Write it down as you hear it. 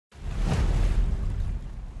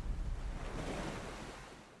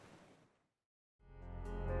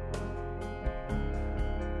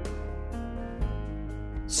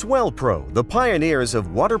SwellPro, the pioneers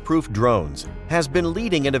of waterproof drones, has been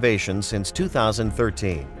leading innovation since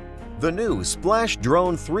 2013. The new Splash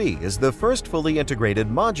Drone 3 is the first fully integrated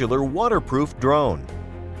modular waterproof drone.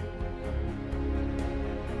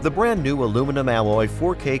 The brand new aluminum alloy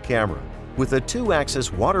 4K camera with a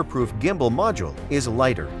 2-axis waterproof gimbal module is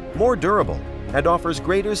lighter, more durable, and offers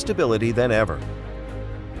greater stability than ever.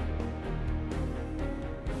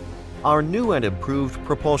 Our new and improved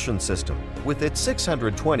propulsion system, with its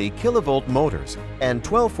 620 kilovolt motors and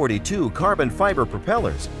 1242 carbon fiber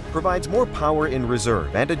propellers, provides more power in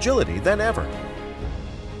reserve and agility than ever.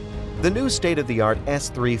 The new state-of-the-art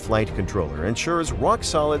S3 flight controller ensures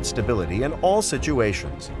rock-solid stability in all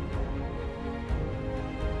situations.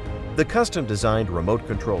 The custom-designed remote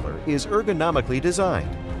controller is ergonomically designed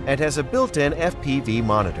and has a built-in FPV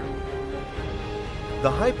monitor. The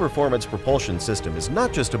high-performance propulsion system is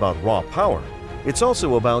not just about raw power, it's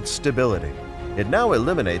also about stability. It now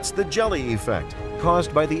eliminates the jelly effect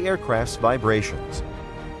caused by the aircraft's vibrations.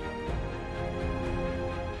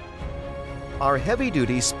 Our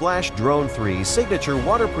heavy-duty Splash Drone 3 signature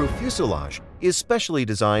waterproof fuselage is specially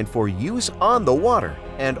designed for use on the water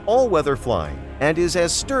and all-weather flying and is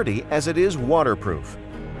as sturdy as it is waterproof.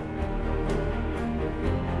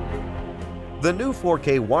 The new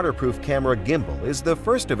 4K waterproof camera gimbal is the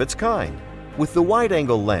first of its kind. With the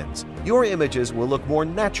wide-angle lens, your images will look more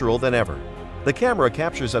natural than ever. The camera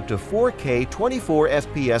captures up to 4K 24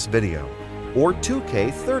 FPS video, or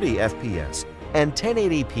 2K 30 FPS, and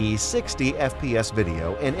 1080p 60 FPS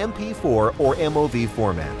video in MP4 or MOV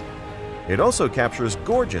format. It also captures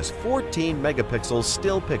gorgeous 14-megapixel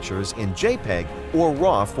still pictures in JPEG or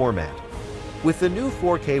RAW format. With the new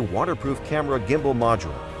 4K waterproof camera gimbal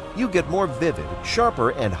module, you get more vivid, sharper,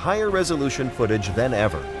 and higher resolution footage than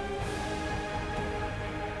ever.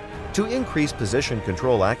 To increase position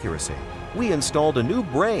control accuracy, we installed a new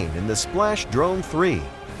brain in the Splash Drone 3,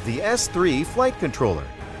 the S3 flight controller,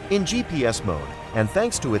 in GPS mode, and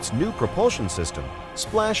thanks to its new propulsion system,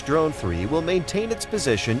 Splash Drone 3 will maintain its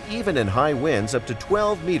position even in high winds up to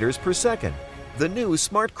 12 meters per second. The new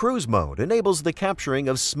Smart Cruise mode enables the capturing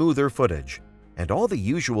of smoother footage, and all the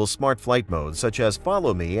usual smart flight modes such as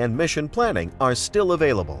Follow Me and Mission Planning are still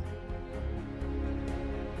available.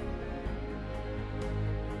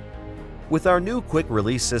 With our new quick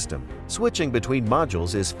release system, switching between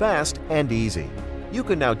modules is fast and easy. You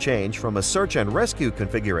can now change from a search and rescue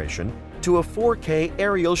configuration to a 4K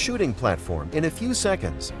aerial shooting platform in a few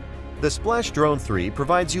seconds. The Splash Drone 3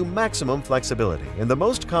 provides you maximum flexibility in the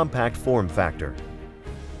most compact form factor.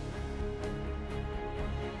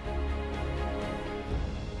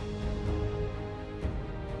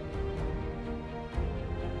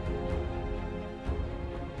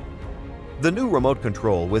 The new remote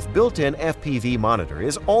control with built-in FPV monitor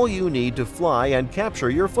is all you need to fly and capture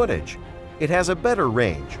your footage. It has a better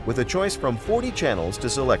range with a choice from 40 channels to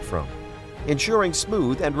select from, ensuring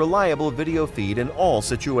smooth and reliable video feed in all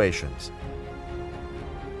situations.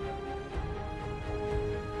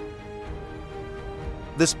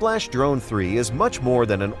 The Splash Drone 3 is much more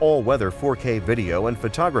than an all-weather 4K video and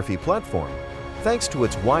photography platform. Thanks to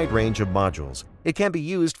its wide range of modules, it can be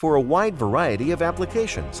used for a wide variety of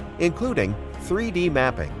applications, including 3D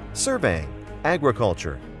mapping, surveying,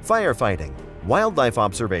 agriculture, firefighting, wildlife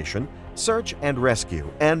observation, search and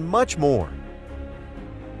rescue, and much more.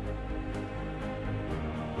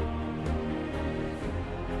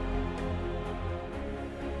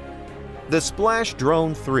 The Splash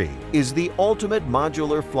Drone 3 is the ultimate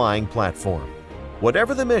modular flying platform.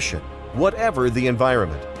 Whatever the mission, whatever the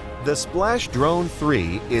environment, the Splash Drone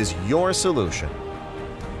 3 is your solution.